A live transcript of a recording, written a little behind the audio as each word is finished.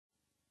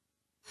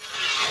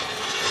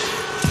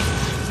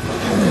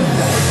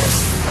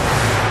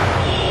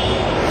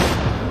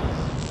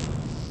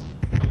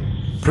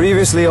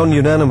Previously on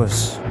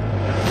Unanimous.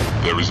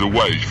 There is a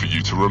way for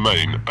you to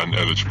remain an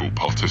eligible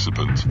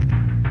participant.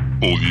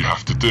 All you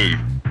have to do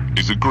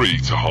is agree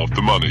to halve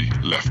the money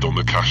left on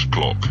the cash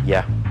clock.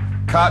 Yeah.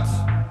 Cut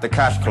the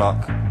cash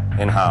clock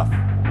in half.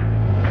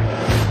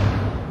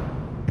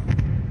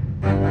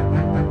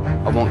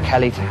 I want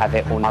Kelly to have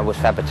it or I will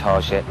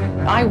sabotage it.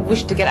 I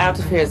wish to get out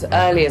of here as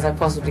early as I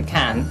possibly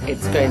can.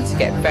 It's going to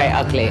get very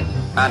ugly.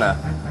 Anna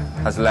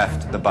has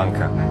left the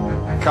bunker.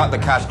 Cut the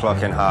cash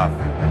clock in half.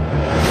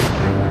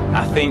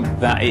 I think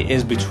that it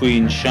is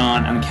between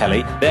Sean and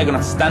Kelly. They're going to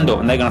have to stand up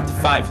and they're going to have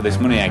to fight for this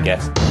money, I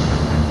guess.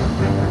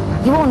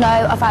 You all know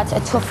I've had a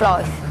tough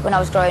life when I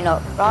was growing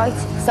up, right?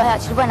 So I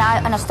actually went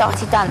out and I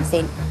started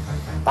dancing.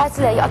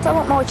 Basically, I don't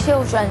want my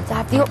children to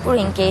have the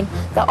upbringing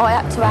that I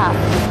had to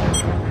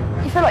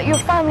have. You feel like your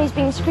family's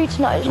being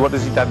scrutinised. What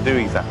does your dad do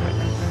exactly?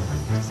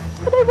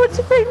 I don't want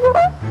to bring more.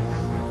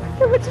 I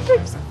don't want to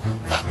bring...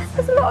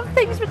 There's a lot of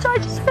things which I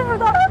just feel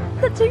that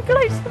they're too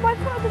close to my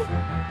family.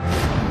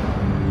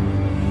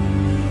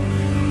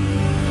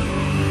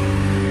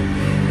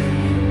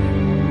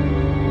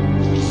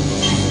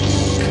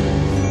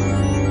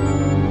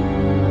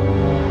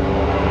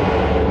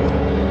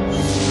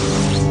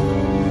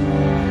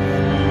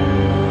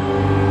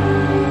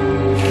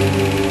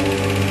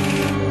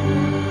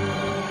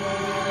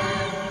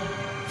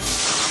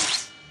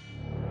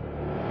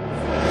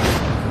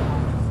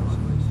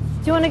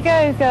 Do you want to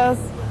go, girls?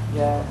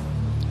 Yeah.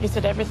 You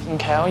said everything,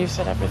 Kel. You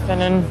said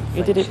everything, and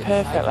you did it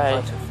perfectly.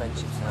 I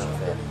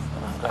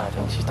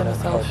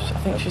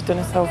think she's done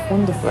herself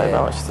wonderfully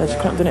about what she said. She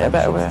couldn't have done it a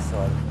better way.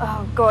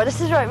 Oh God, this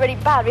is really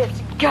bad. We have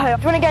to go. Do you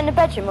want to go in the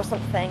bedroom or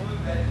something?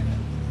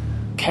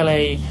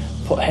 Kelly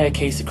put her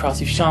case across.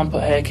 If Sean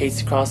put her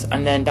case across,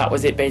 and then that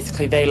was it.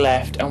 Basically, they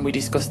left, and we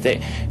discussed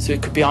it, so we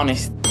could be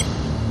honest.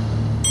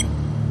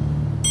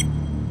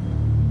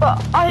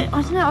 But I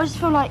don't know. I just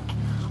feel like.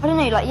 I don't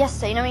know, like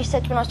yesterday, you know when you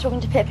said when I was talking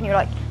to Pip and you were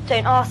like,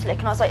 don't ask Lick,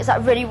 and I was like, is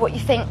that really what you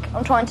think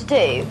I'm trying to do?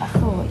 I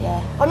thought,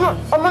 yeah.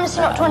 I'm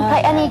honestly not trying to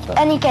play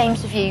any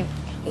games with you.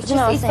 It's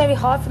just, it's very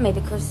hard for me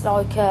because,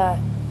 like,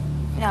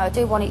 you know, I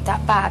do want it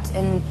that bad,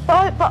 and...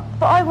 But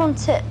I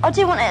want it. I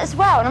do want it as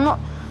well, and I'm not...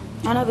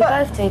 I know we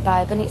both do,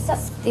 babe, and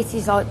this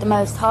is, like, the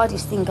most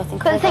hardest thing I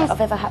think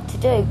I've ever had to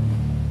do.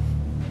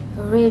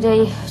 I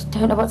really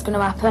don't know what's going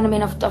to happen. I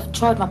mean, I've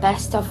tried my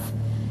best.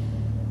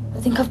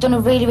 I think I've done a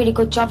really, really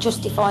good job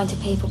justifying to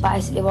people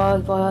basically why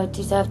I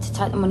deserve to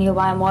take the money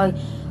away and why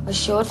I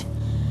should.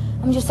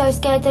 I'm just so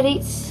scared that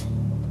it's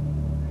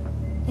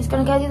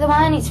going to go the other way,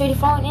 and it's really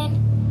frightening.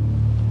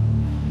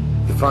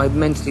 If I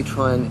mentally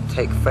try and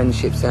take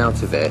friendships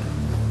out of it,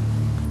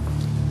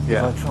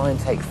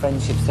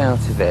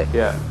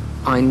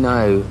 I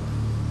know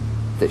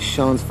that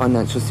Sean's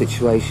financial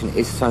situation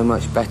is so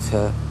much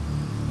better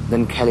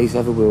than Kelly's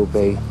ever will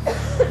be.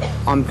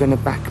 I'm going to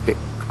back a bit.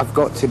 I've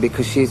got to,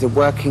 because she's a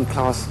working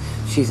class,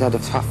 she's had a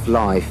tough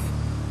life.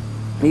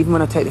 And even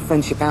when I take the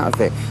friendship out of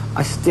it,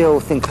 I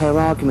still think her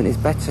argument is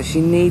better. She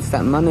needs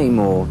that money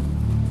more.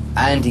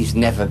 Andy's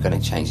never going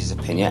to change his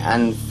opinion,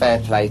 and fair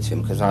play to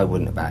him, because I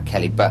wouldn't about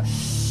Kelly, but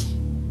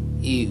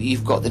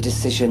you've got the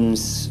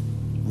decisions,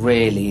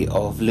 really,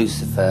 of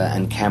Lucifer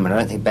and Cameron. I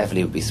don't think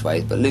Beverly would be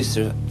swayed, but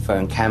Lucifer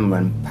and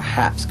Cameron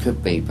perhaps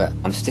could be, but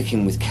I'm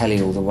sticking with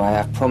Kelly all the way.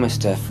 I've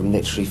promised her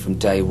literally from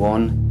day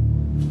one.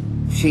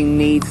 She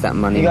needs that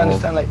money. You more.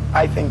 understand? Like,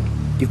 I think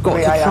you've got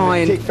to try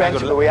and take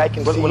friendship the way I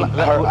can see her.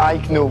 I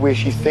know where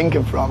she's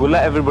thinking from. We'll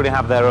let everybody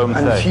have their own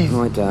say.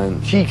 No, I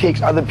don't. She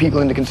takes other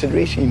people into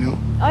consideration, you know.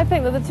 I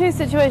think that the two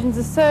situations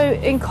are so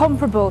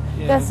incomparable.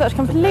 They're such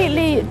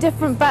completely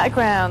different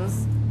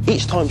backgrounds.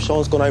 Each time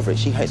Sean's gone over it,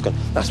 she hates going.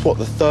 That's what,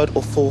 the third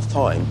or fourth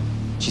time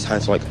she's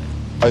had to, like,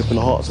 open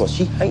her heart to us.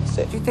 She hates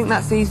it. Do you think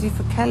that's easy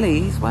for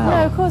Kelly as well?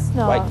 No, of course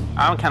not. Wait,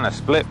 I'm kind of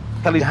split.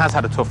 Kelly has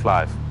had a tough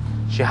life.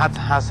 She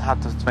has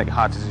had to make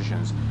hard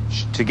decisions.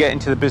 To get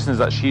into the business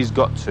that she's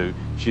got to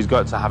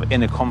have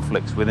inner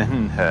conflicts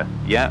within her.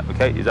 Yeah,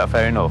 okay, is that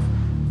fair enough?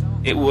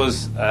 It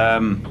was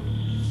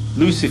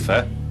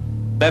Lucifer,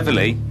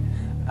 Beverly,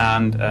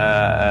 and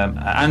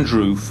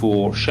Andrew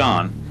for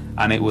Sean,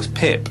 and it was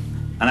Pip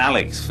and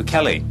Alex for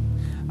Kelly.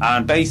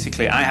 And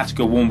basically, I had to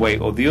go one way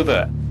or the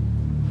other.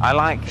 I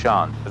like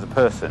Sean as a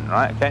person,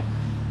 right, okay?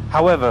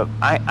 However,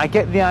 I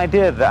get the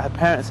idea that her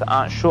parents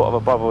aren't short of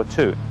a brother or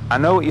two. I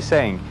know what you're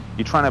saying.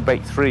 You're trying to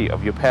break free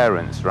of your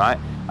parents, right?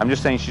 I'm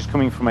just saying she's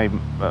coming from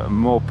a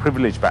more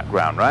privileged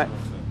background, right?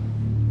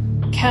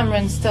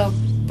 Cameron's still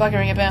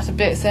buggering about a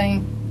bit,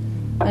 saying,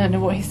 I don't know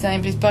what he's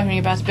saying, but he's buggering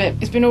about a bit.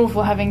 It's been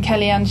awful having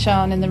Kelly and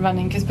Sean in the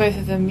running, because both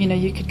of them, you know,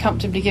 you could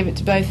comfortably give it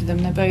to both of them.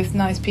 They're both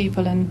nice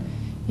people, and,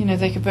 you know,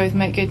 they could both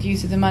make good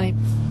use of the money.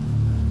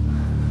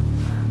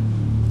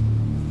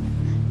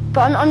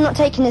 But I'm not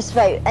taking this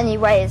vote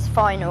anyway as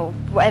final,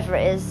 whatever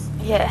it is.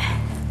 Yeah.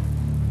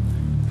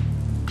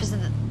 Because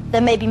there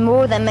may be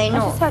more, there may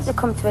not. I just hope to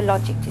come to a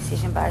logic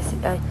decision,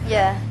 basically.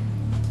 Yeah.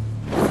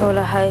 That's all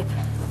I hope.